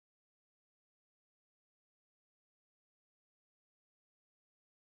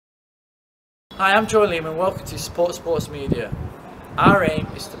Hi, I'm Joe Lehman. Welcome to Support Sports Media. Our aim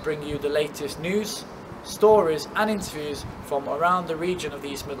is to bring you the latest news, stories and interviews from around the region of the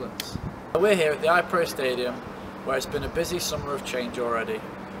East Midlands. We're here at the iPro Stadium, where it's been a busy summer of change already.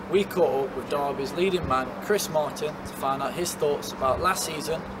 We caught up with Derby's leading man, Chris Martin, to find out his thoughts about last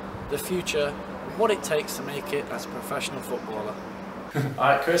season, the future and what it takes to make it as a professional footballer.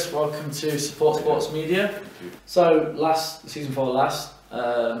 Alright Chris, welcome to Support Sports Media. So season 4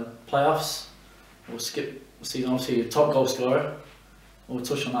 playoffs. We'll skip season, obviously your top goal scorer. We'll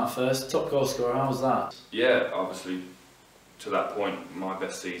touch on that first. Top goal scorer, how was that? Yeah, obviously to that point my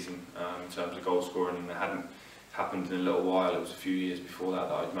best season in terms of goal scoring, and it hadn't happened in a little while. It was a few years before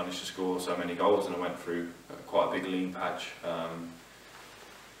that I'd managed to score so many goals, and I went through quite a big lean patch.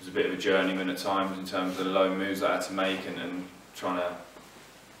 It was a bit of a journeyman at times in terms of the low moves I had to make and trying to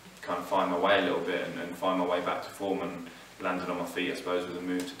kind of find my way a little bit and find my way back to form, and landed on my feet I suppose with a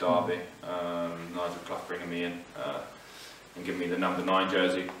move to Derby. Nigel Clough bringing me in and giving me the number 9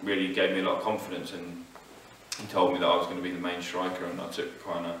 jersey really gave me a lot of confidence, and he told me that I was going to be the main striker, and I took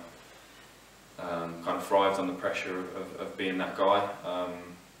kind of thrived on the pressure of being that guy,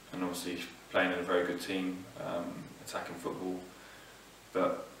 and obviously playing in a very good team, attacking football,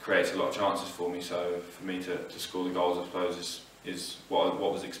 but creates a lot of chances for me. So for me to score the goals, I suppose, is what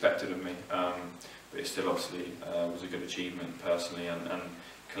was expected of me. But it still obviously was a good achievement personally and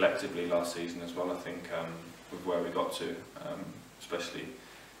collectively last season as well. I think with where we got to, especially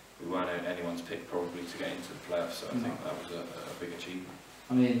we weren't anyone's pick probably to get into the playoffs, so I think that was a big achievement.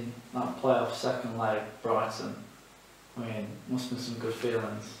 I mean, that playoff second leg, Brighton, I mean, must have been some good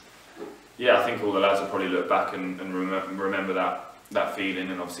feelings. Yeah, I think all the lads will probably look back and remember that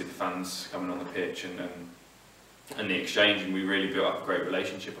feeling, and obviously the fans coming on the pitch and the exchange, and we really built up a great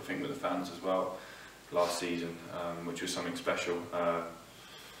relationship I think with the fans as well last season, which was something special,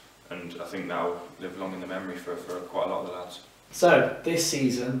 and I think that will live long in the memory for quite a lot of the lads. So this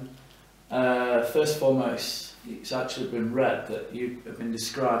season, first and foremost, it's actually been read that you have been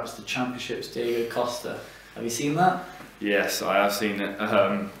described as the Championship's Diego Costa. Have you seen that? Yes, I have seen it.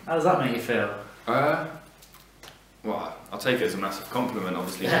 How does that make you feel? Well, I'll take it as a massive compliment,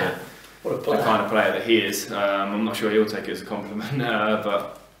 obviously, yeah. For the kind of player that he is. I'm not sure he'll take it as a compliment,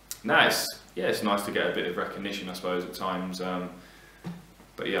 but no, it's nice to get a bit of recognition, I suppose, at times.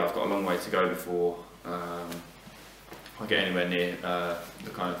 But yeah, I've got a long way to go before I get anywhere near the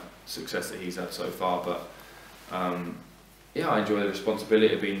kind of success that he's had so far. But yeah, I enjoy the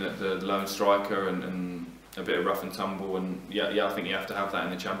responsibility of being the lone striker and a bit of rough and tumble. And yeah, I think you have to have that in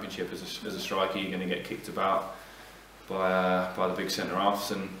the Championship as a striker. You're going to get kicked about by the big centre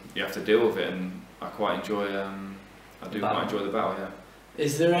halves, and you have to deal with it. And I quite enjoy. I do quite enjoy the battle. Yeah.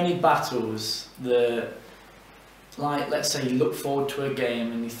 Is there any battles that, like, let's say you look forward to a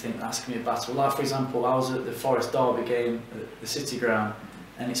game and you think that's going to be a battle? Like, for example, I was at the Forest Derby game at the City Ground,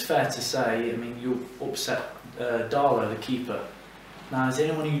 and it's fair to say, I mean, you upset Darlow, the keeper. Now, is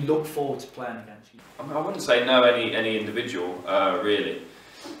there anyone you look forward to playing against? I mean, I wouldn't say no any individual really,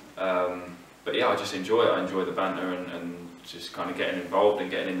 but yeah, I just enjoy it. I enjoy the banter and just kind of getting involved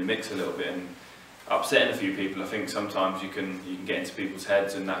and getting in the mix a little bit and upsetting a few people. I think sometimes you can get into people's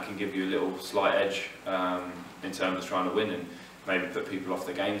heads, and that can give you a little slight edge in terms of trying to win and maybe put people off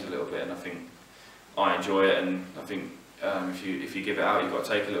the games a little bit. And I think I enjoy it, and I think if you give it out, you've got to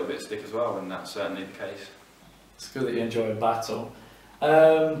take a little bit of stick as well, and that's certainly the case. It's good that you enjoy a battle.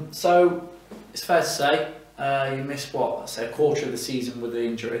 So it's fair to say you missed a quarter of the season with the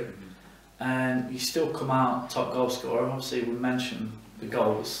injury, and you still come out top goal scorer. Obviously, we mentioned the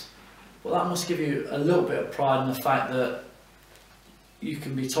goals. Well, that must give you a little bit of pride in the fact that you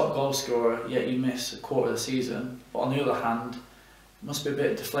can be top goal scorer, yet you miss a quarter of the season. But on the other hand, it must be a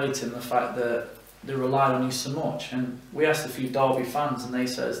bit deflating the fact that they relied on you so much. And we asked a few Derby fans, and they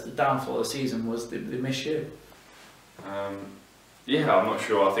said the downfall of the season was they miss you. Yeah, I'm not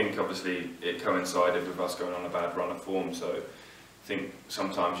sure. I think obviously it coincided with us going on a bad run of form, so I think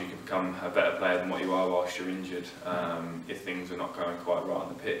sometimes you can become a better player than what you are whilst you're injured, if things are not going quite right on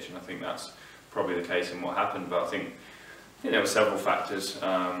the pitch, and I think that's probably the case in what happened. But I think there were several factors.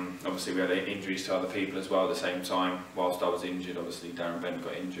 Obviously we had injuries to other people as well at the same time. Whilst I was injured, obviously Darren Bent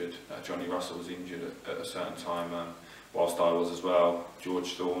got injured, Johnny Russell was injured at a certain time, whilst I was as well,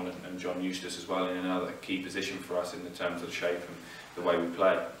 George Thorne and John Eustace as well in another key position for us in the terms of the shape and the way we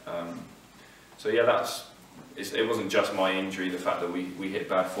play. So yeah, it wasn't just my injury, the fact that we hit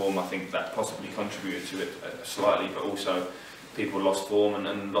bad form. I think that possibly contributed to it slightly, but also people lost form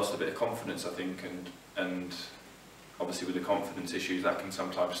and lost a bit of confidence, I think, and obviously with the confidence issues that can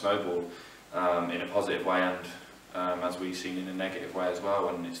sometimes snowball in a positive way and as we've seen in a negative way as well,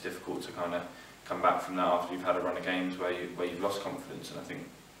 and it's difficult to kind of come back from that after you've had a run of games where you've lost confidence, and I think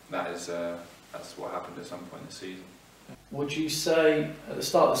that's what happened at some point this season. Would you say at the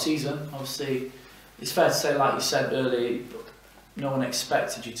start of the season, obviously it's fair to say, like you said earlier, no one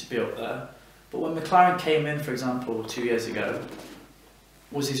expected you to be up there, but when McLaren came in, for example, 2 years ago,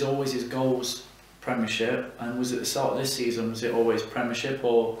 was always his goals Premiership, and was it the start of this season, was it always Premiership,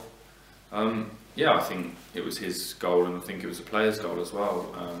 or? Yeah, I think it was his goal, and I think it was the players' goal as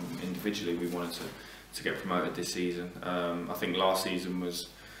well. Individually, we wanted to get promoted this season. I think last season was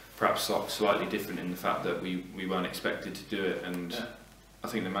perhaps slightly different in the fact that we weren't expected to do it, and yeah. I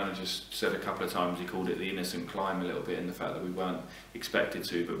think the manager said a couple of times, he called it the innocent climb a little bit, in the fact that we weren't expected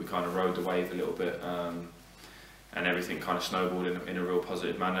to, but we kind of rode the wave a little bit, and everything kind of snowballed in a real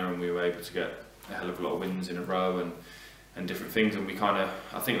positive manner, and we were able to get a hell of a lot of wins in a row and different things, and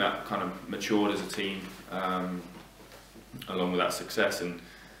I think that kind of matured as a team along with that success. And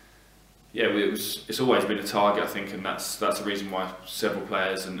yeah, it's always been a target, I think, and that's the reason why several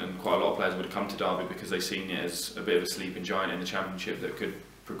players and quite a lot of players would have come to Derby, because they've seen it as a bit of a sleeping giant in the Championship that could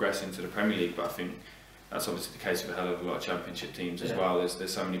progress into the Premier League. But I think that's obviously the case with a hell of a lot of Championship teams as well.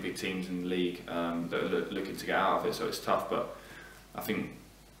 There's so many big teams in the league that are looking to get out of it, so it's tough. But I think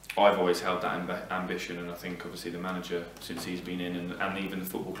I've always held that ambition, and I think obviously the manager, since he's been in, and even the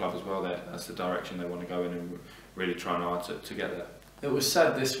football club as well, that's the direction they want to go in, and really trying hard to get there. It was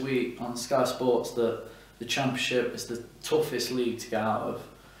said this week on Sky Sports that the Championship is the toughest league to get out of.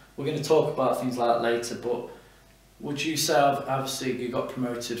 We're going to talk about things like that later, but would you say, obviously you got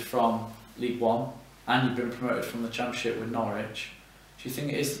promoted from League One and you've been promoted from the Championship with Norwich, do you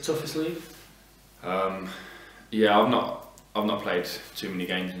think it is the toughest league? Yeah, I've not played too many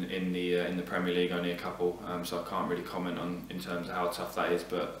games in the Premier League, only a couple, so I can't really comment on in terms of how tough that is.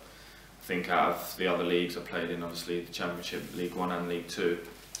 But I think out of the other leagues I played in, obviously the Championship, League One and League Two,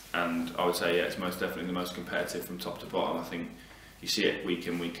 and I would say it's most definitely the most competitive from top to bottom. I think you see it week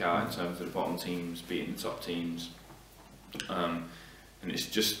in, week out in terms of the bottom teams beating the top teams, and there's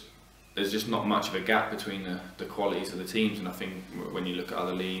just not much of a gap between the qualities of the teams. And I think when you look at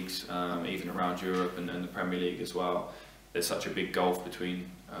other leagues, even around Europe and the Premier League as well, there's such a big gulf between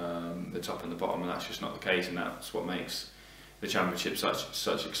the top and the bottom, and that's just not the case, and that's what makes the Championship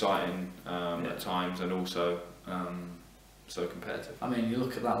such exciting at times, and also so competitive. I mean, you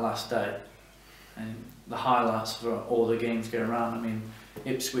look at that last day and the highlights for all the games going around. I mean,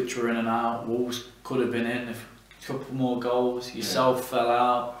 Ipswich were in and out, Wolves could have been in, a couple more goals, yourself fell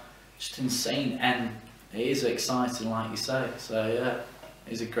out, just insane, and it is exciting like you say. So yeah,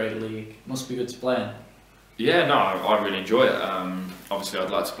 it's a great league, must be good to play in. Yeah, no, I really enjoy it. Obviously I'd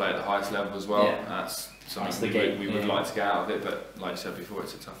like to play at the highest level as well. Yeah. That's something we would like to get out of it, but like you said before,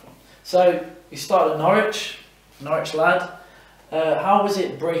 it's a tough one. So you started at Norwich lad. How was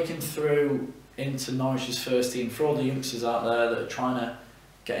it breaking through into Norwich's first team for all the youngsters out there that are trying to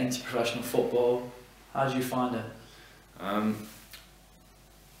get into professional football? How did you find it?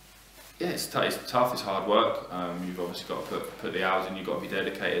 Yeah, it's tough, it's hard work. You've obviously got to put the hours in, you've got to be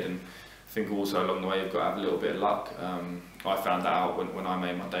dedicated, and I think also along the way you've got to have a little bit of luck. I found that out when I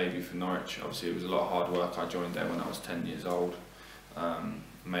made my debut for Norwich. Obviously it was a lot of hard work. I joined there when I was 10 years old.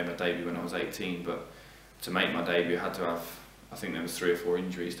 Made my debut when I was 18, but to make my debut I had to have, I think there was 3 or 4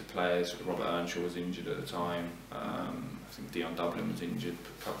 injuries to players. Robert Earnshaw was injured at the time. I think Dion Dublin was injured,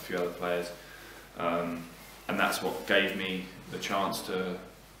 a few other players. And that's what gave me the chance to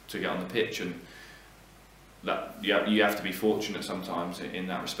get on the pitch, and that you have to be fortunate sometimes in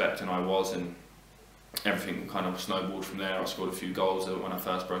that respect, and I was, and everything kind of snowballed from there. I scored a few goals when I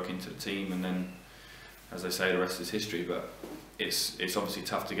first broke into the team, and then, as they say, the rest is history. But it's obviously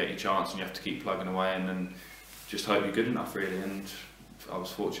tough to get your chance, and you have to keep plugging away, and then just hope you're good enough, really. And I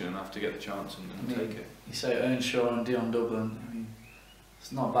was fortunate enough to get the chance and take it. You say Earnshaw and Dion Dublin. I mean,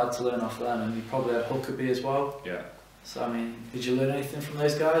 it's not bad to learn off them, and you probably had Huckerby as well. Yeah. So I mean, did you learn anything from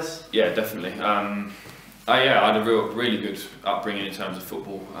those guys? Yeah, definitely. Yeah, I had a really good upbringing in terms of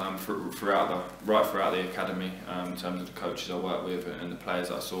football right throughout the academy, in terms of the coaches I worked with and the players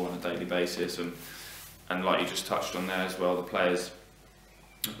that I saw on a daily basis, and like you just touched on there as well, the players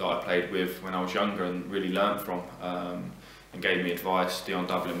that I played with when I was younger and really learnt from, and gave me advice. Dion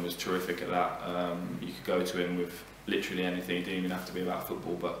Dublin was terrific at that. You could go to him with literally anything. It didn't even have to be about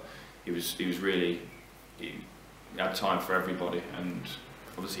football, but he had time for everybody, and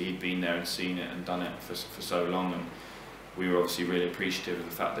obviously he'd been there and seen it and done it for so long, and we were obviously really appreciative of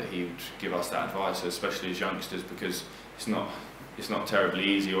the fact that he would give us that advice, especially as youngsters, because it's not terribly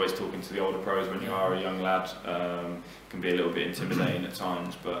easy always talking to the older pros when you are a young lad. Can be a little bit intimidating at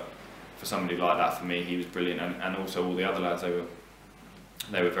times, but for somebody like that, for me, he was brilliant, and also all the other lads,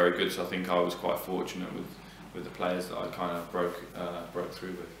 they were very good. So I think I was quite fortunate with the players that I kind of broke through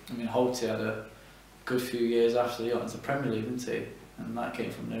with. I mean, Holty had a good few years after he got into the Premier League, didn't he? And that came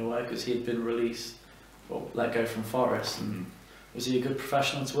from nowhere because he'd been released, or let go from Forest. And was he a good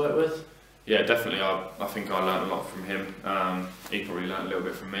professional to work with? Yeah, definitely. I think I learned a lot from him. He probably learned a little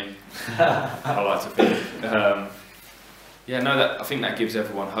bit from me. I like to think. Yeah, no, I think that gives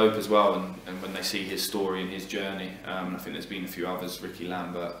everyone hope as well, and when they see his story and his journey. I think there's been a few others, Ricky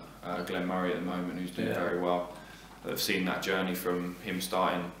Lambert, Glenn Murray at the moment, who's doing very well. That have seen that journey from him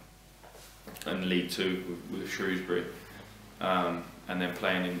starting in League Two with Shrewsbury, and then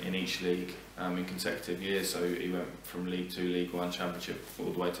playing in each league in consecutive years. So he went from League Two, League One, Championship,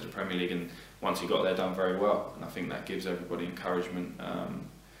 all the way to the Premier League, and once he got there, done very well. And I think that gives everybody encouragement,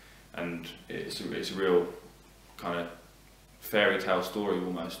 and it's a real kind of fairy tale story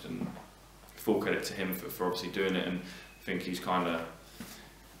almost, and full credit to him for obviously doing it. And I think he's kind of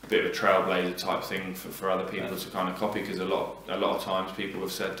a bit of a trailblazer type thing for other people to kind of copy, because a lot of times people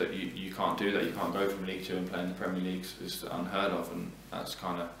have said that you can't do that, you can't go from League Two and play in the Premier League, it's unheard of, and that's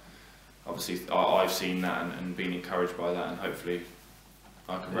kind of obviously I've seen that and been encouraged by that, and hopefully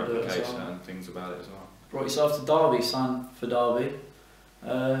I can replicate certain things about it as well. Brought yourself to Derby, signed for Derby.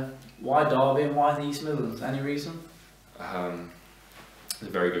 Why Derby and why the East Midlands? Any reason? It's a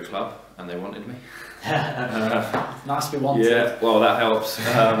very good club and they wanted me. Nice to be wanted. Yeah, well that helps.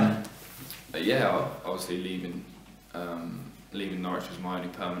 Yeah, obviously leaving Norwich was my only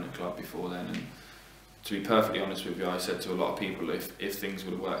permanent club before then, and to be perfectly honest with you, I said to a lot of people, if things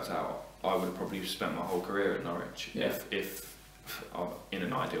would have worked out, I would have probably spent my whole career at Norwich. Yeah. If in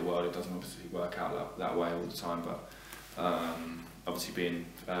an ideal world, it doesn't obviously work out that way all the time, but obviously being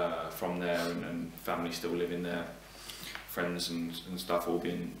from there and family still living there, friends and stuff all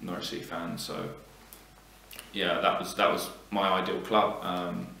being Norwich City fans, so yeah, that was my ideal club.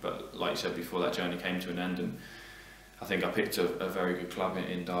 But like you said before, that journey came to an end, and I think I picked a very good club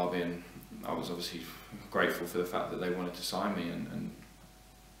in Derby, and I was obviously grateful for the fact that they wanted to sign me, and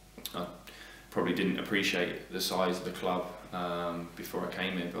I probably didn't appreciate the size of the club before I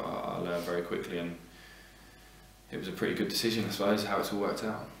came in, but I learned very quickly, and it was a pretty good decision, I suppose, how it's all worked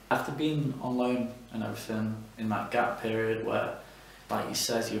out. After being on loan and everything, in that gap period where, like you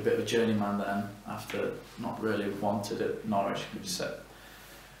said, you're a bit of a journeyman then, after not really wanted at Norwich,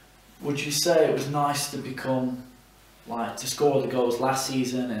 would you say it was nice to become, like, to score the goals last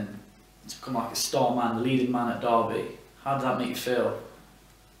season and to become like a star man, the leading man at Derby? How did that make you feel?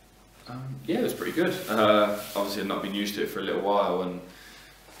 Yeah, it was pretty good. Obviously I'd not been used to it for a little while, and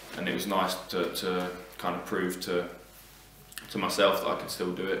it was nice to kind of prove to myself that I could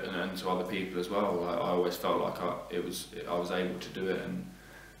still do it, and to other people as well. I always felt like I was able to do it,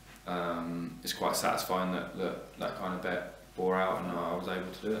 and it's quite satisfying that kind of bet bore out and I was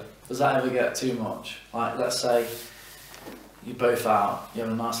able to do it. Does that ever get too much? Like, let's say you're both out, you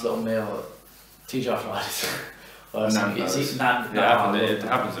have a nice little meal at TGI Fridays. Nando's. It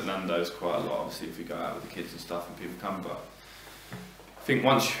happens at Nando's quite a lot, obviously, if we go out with the kids and stuff and people come, but I think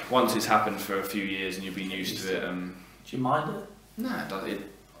once it's happened for a few years and you've been used to it. Do you mind it? No, it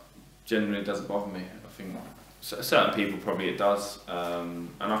generally doesn't bother me. I think certain people probably it does, and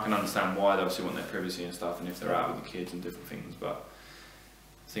I can understand why they obviously want their privacy and stuff, and if they're out with the kids and different things, but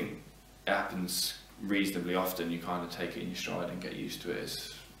I think it happens reasonably often. You kind of take it in your stride and get used to it.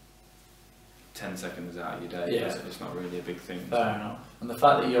 It's 10 seconds out of your day, yeah. It's not really a big thing. Fair enough. And the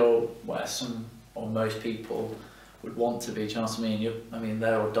fact that you're where some or most people would want to be, do you know what I mean?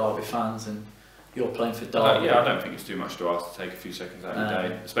 They're all Derby fans and you're playing for Derby. Yeah, I don't think it's too much to ask to take a few seconds out of your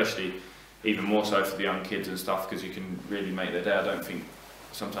day, especially even more so for the young kids and stuff, because you can really make their day. I don't think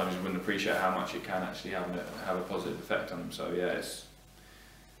sometimes you wouldn't appreciate how much it can actually have a positive effect on them. So yeah,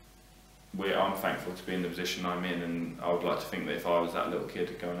 I'm thankful to be in the position I'm in, and I would like to think that if I was that little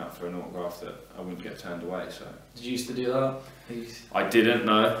kid going out for an autograph, that I wouldn't get turned away. So did you used to do that? I didn't,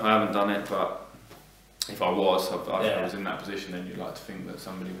 no, I haven't done it, but if I was in that position, then you'd like to think that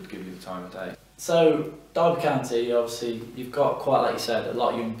somebody would give you the time of day. So Derby County, obviously, you've got quite, like you said, a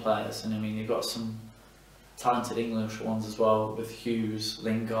lot of young players, and I mean you've got some talented English ones as well with Hughes,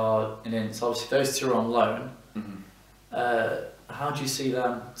 Lingard, and Ince. Obviously those two are on loan. Mm-hmm. How do you see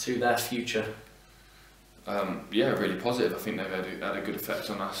them to their future? Yeah, really positive. I think they've had a good effect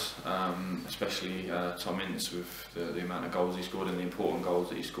on us, especially Tom Ince with the amount of goals he scored and the important goals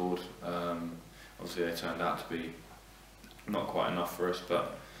that he scored. Obviously they turned out to be not quite enough for us,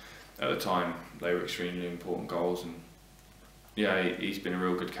 but at the time they were extremely important goals, and yeah, he's been a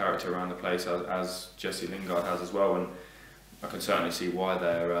real good character around the place, as Jesse Lingard has as well, and I can certainly see why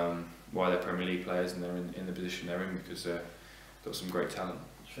they're Premier League players and they're in the position they're in, because they're got some great talent.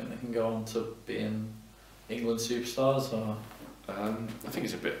 Do you think they can go on to being England superstars, or? I think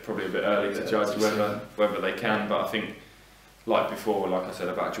it's probably a bit early to judge whether they can, but I think, like before, like I said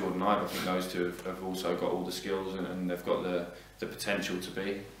about Jordan Ibe, I think those two have also got all the skills and they've got the potential to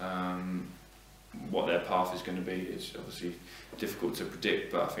be. What their path is going to be is obviously difficult to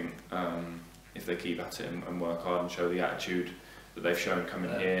predict, but I think if they keep at it and work hard and show the attitude that they've shown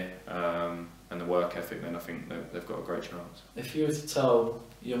coming here and the work ethic, then I think they've got a great chance. If you were to tell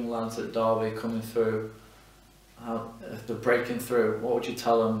young lads at Derby coming through, how they're breaking through, what would you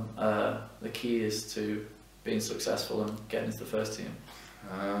tell them the key is to being successful and getting into the first team?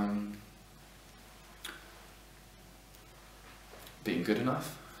 Being good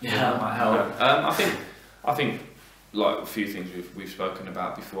enough. Yeah, that might help. I think like a few things we've spoken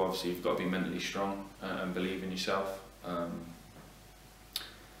about before. Obviously, you've got to be mentally strong and believe in yourself. I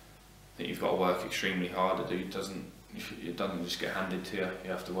think you've got to work extremely hard. It doesn't just get handed to you.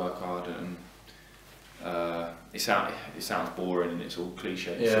 You have to work hard, and it sounds boring and it's all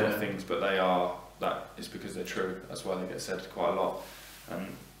cliche sort of things, but that is because they're true. That's why they get said quite a lot. And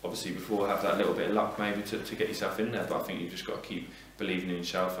obviously, before, have that little bit of luck maybe to get yourself in there. But I think you've just got to keep believing in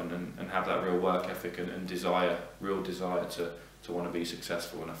yourself and have that real work ethic and real desire to want to be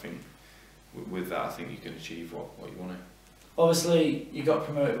successful. And I think with that, I think you can achieve what you want to. Obviously, you got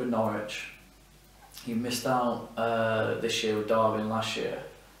promoted with Norwich. You missed out this year with Derby and last year.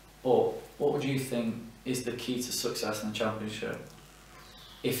 But what would you think is the key to success in the Championship?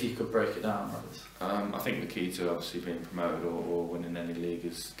 If you could break it down, I think the key to obviously being promoted or winning any league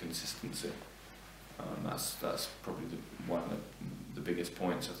is consistency. That's probably one of the biggest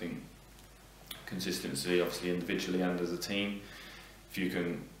points. I think consistency, obviously individually and as a team. If you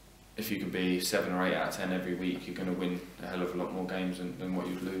can be 7 or 8 out of 10 every week, you're going to win a hell of a lot more games than what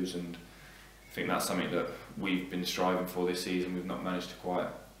you'd lose. And I think that's something that we've been striving for this season. We've not managed to quite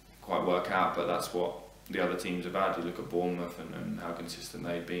work out, but that's what the other teams have had. You look at Bournemouth and how consistent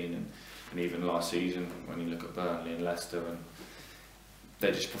they've been, and even last season when you look at Burnley and Leicester, and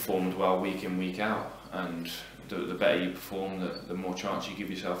they just performed well week in, week out. And the better you perform, the more chance you give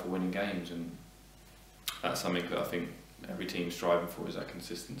yourself of winning games, and that's something that I think every team's striving for, is that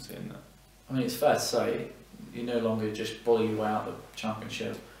consistency in that. I mean, it's fair to say you no longer just bully your way out of the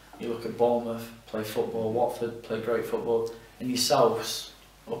Championship. You look at Bournemouth play football, Watford play great football, and yourselves,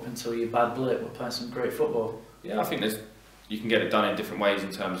 up until your bad blip, were playing some great football. Yeah, I think you can get it done in different ways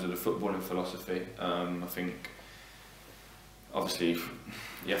in terms of the footballing philosophy. I think obviously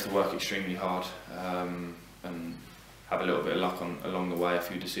you have to work extremely hard and have a little bit of luck along the way. A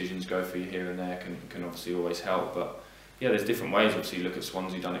few decisions go for you here and there can obviously always help, but yeah, there's different ways. Obviously, you look at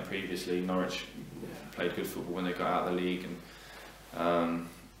Swansea, done it previously. Norwich played good football when they got out of the league, and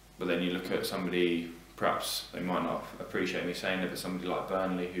but then you look at somebody, perhaps they might not appreciate me saying it, but somebody like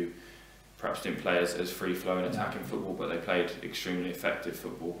Burnley, who perhaps didn't play as free-flowing attacking football, but they played extremely effective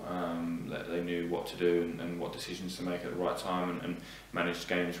football. They knew what to do and what decisions to make at the right time, and managed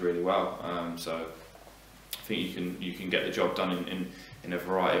games really well. So I think you can get the job done in a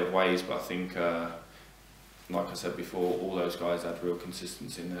variety of ways, but I think, like I said before, all those guys had real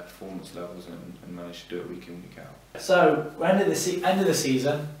consistency in their performance levels and managed to do it week in, week out. So, we're end of the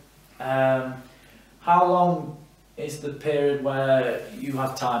season. How long is the period where you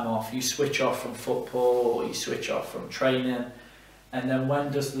have time off, you switch off from football, or you switch off from training, and then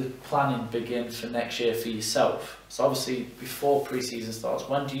when does the planning begin for next year for yourself? So obviously before pre-season starts,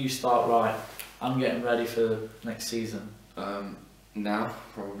 when do you start, right, I'm getting ready for the next season? Now,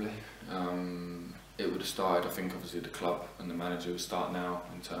 probably. It would have started, I think obviously the club and the manager would start now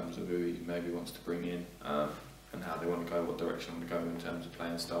in terms of who he maybe wants to bring in and how they want to go, what direction they want to go in terms of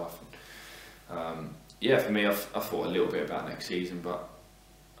playing staff. Yeah, for me, I've thought a little bit about next season, but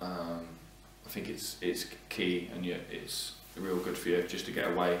I think it's key, and it's real good for you just to get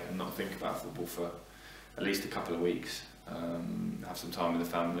away and not think about football for at least a couple of weeks. Have some time with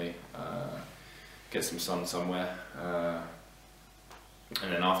the family, get some sun somewhere, and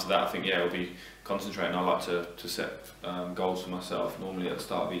then after that, I think it'll be concentrating. I like to set goals for myself normally at the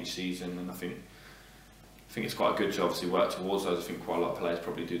start of each season, and I think it's quite good to obviously work towards those. I think quite a lot of players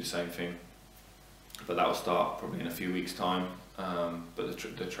probably do the same thing. But that will start probably in a few weeks' time. But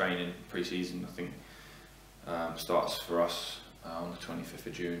the training pre-season, I think, starts for us on the 25th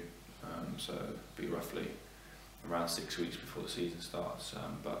of June. So it'll be roughly around 6 weeks before the season starts.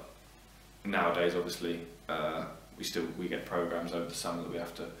 But nowadays, obviously, we get programs over the summer that we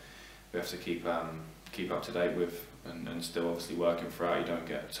have to keep up to date with, and still obviously working throughout. You don't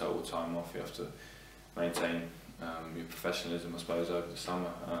get total time off. You have to maintain your professionalism, I suppose, over the summer.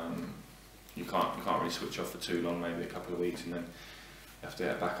 you can't really switch off for too long, maybe a couple of weeks, and then you have to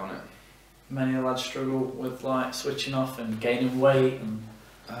get back on it. Many lads struggle with like switching off and gaining weight and.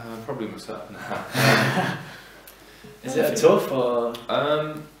 Probably myself. Is it tough or?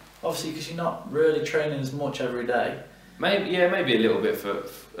 Obviously, because you're not really training as much every day. Maybe a little bit for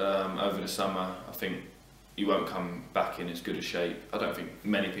over the summer. I think you won't come back in as good a shape. I don't think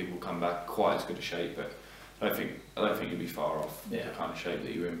many people come back quite as good a shape, but I don't think you'll be far off the kind of shape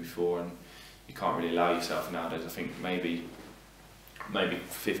that you were in before, and you can't really allow yourself nowadays. I think maybe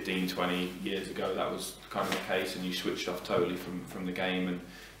 15, 20 years ago that was kind of the case, and you switched off totally from the game, and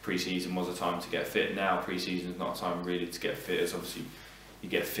pre-season was a time to get fit. Now pre-season is not a time really to get fit. It's obviously you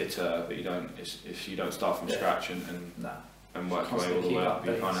get fitter, but you don't start from scratch and work your way all the way up.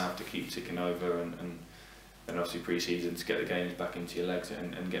 You kind of have to keep ticking over, and obviously pre-season to get the games back into your legs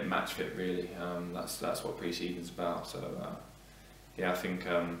and get match fit really. That's what pre-season's about. So I think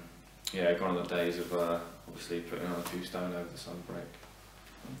gone are the days of obviously putting on a 2 stone over the summer break.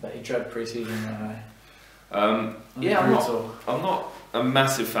 I bet you dread pre-season then, eh? I'm not a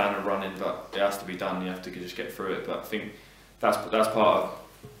massive fan of running, but it has to be done. You have to just get through it. But I think that's part of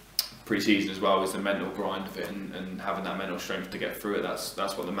pre-season as well, is the mental grind of it, and having that mental strength to get through it.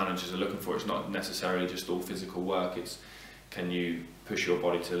 That's what the managers are looking for. It's not necessarily just all physical work. It's can you push your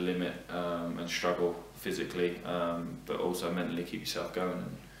body to the limit and struggle physically, but also mentally keep yourself going.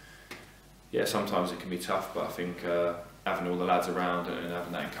 And yeah, sometimes it can be tough, but I think having all the lads around and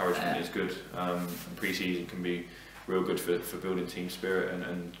having that encouragement is good. And pre-season can be real good for building team spirit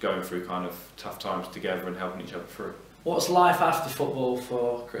and going through kind of tough times together and helping each other through. What's life after football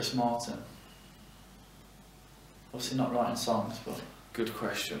for Chris Martin? Obviously not writing songs, but... Good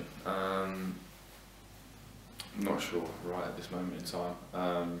question. I'm not sure right at this moment in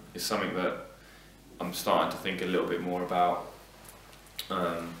time. It's something that I'm starting to think a little bit more about.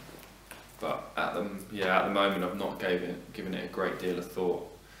 But at the moment I've not given it a great deal of thought.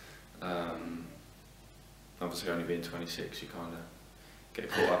 Obviously only being 26, you kind of get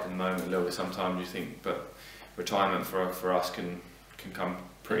caught up in the moment a little bit sometimes, you think, but retirement for us can come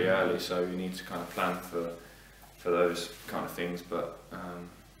pretty early, so you need to kind of plan for those kind of things. But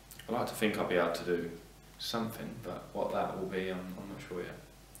I like to think I'll be able to do something, but what that will be, I'm not sure yet.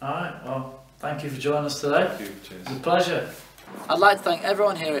 Alright, well, thank you for joining us today. Thank you, cheers. It's a pleasure. I'd like to thank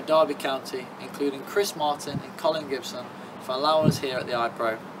everyone here at Derby County, including Chris Martin and Colin Gibson, for allowing us here at the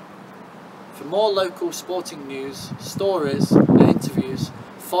iPro. For more local sporting news, stories and interviews,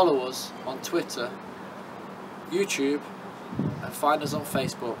 follow us on Twitter, YouTube, and find us on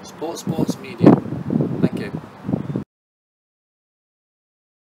Facebook, Sports Media.